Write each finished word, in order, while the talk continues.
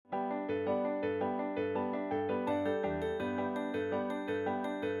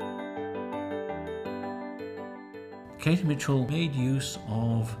Katie Mitchell made use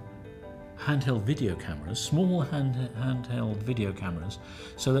of handheld video cameras, small handheld video cameras,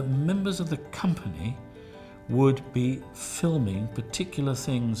 so that members of the company would be filming particular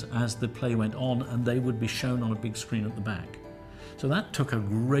things as the play went on, and they would be shown on a big screen at the back. So that took a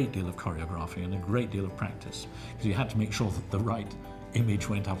great deal of choreographing and a great deal of practice, because you had to make sure that the right image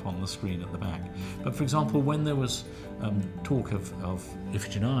went up on the screen at the back. But for example, when there was talk of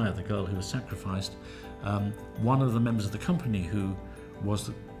Iphigenia, the girl who was sacrificed, one of the members of the company, who was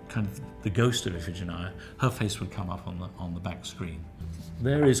the ghost of Iphigenia, her face would come up on the back screen.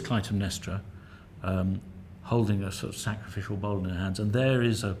 There is Clytemnestra holding a sort of sacrificial bowl in her hands, and there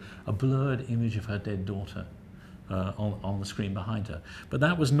is a blurred image of her dead daughter on the screen behind her. But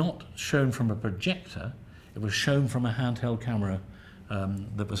that was not shown from a projector, it was shown from a handheld camera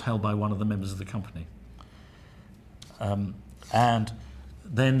that was held by one of the members of the company. And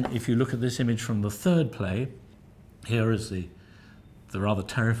then if you look at this image from the third play, here is the rather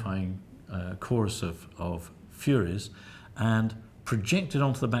terrifying chorus of Furies, and projected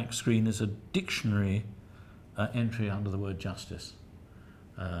onto the back screen is a dictionary entry under the word justice,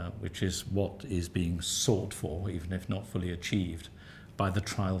 which is what is being sought for, even if not fully achieved, by the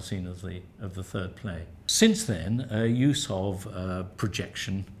trial scene of the third play. Since then, use of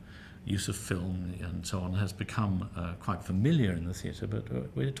projection, use of film and so on has become quite familiar in the theatre, but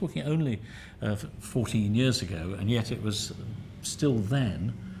we're talking only 14 years ago, and yet it was still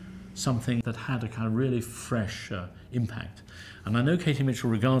then something that had a kind of really fresh impact. And I know Katie Mitchell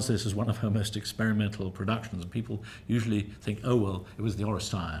regards this as one of her most experimental productions, and people usually think, oh well, it was the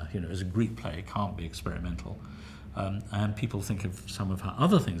Oresteia, it was a Greek play, it can't be experimental. And people think of some of her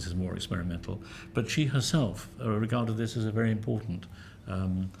other things as more experimental, but she herself regarded this as a very important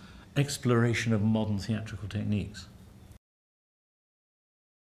exploration of modern theatrical techniques.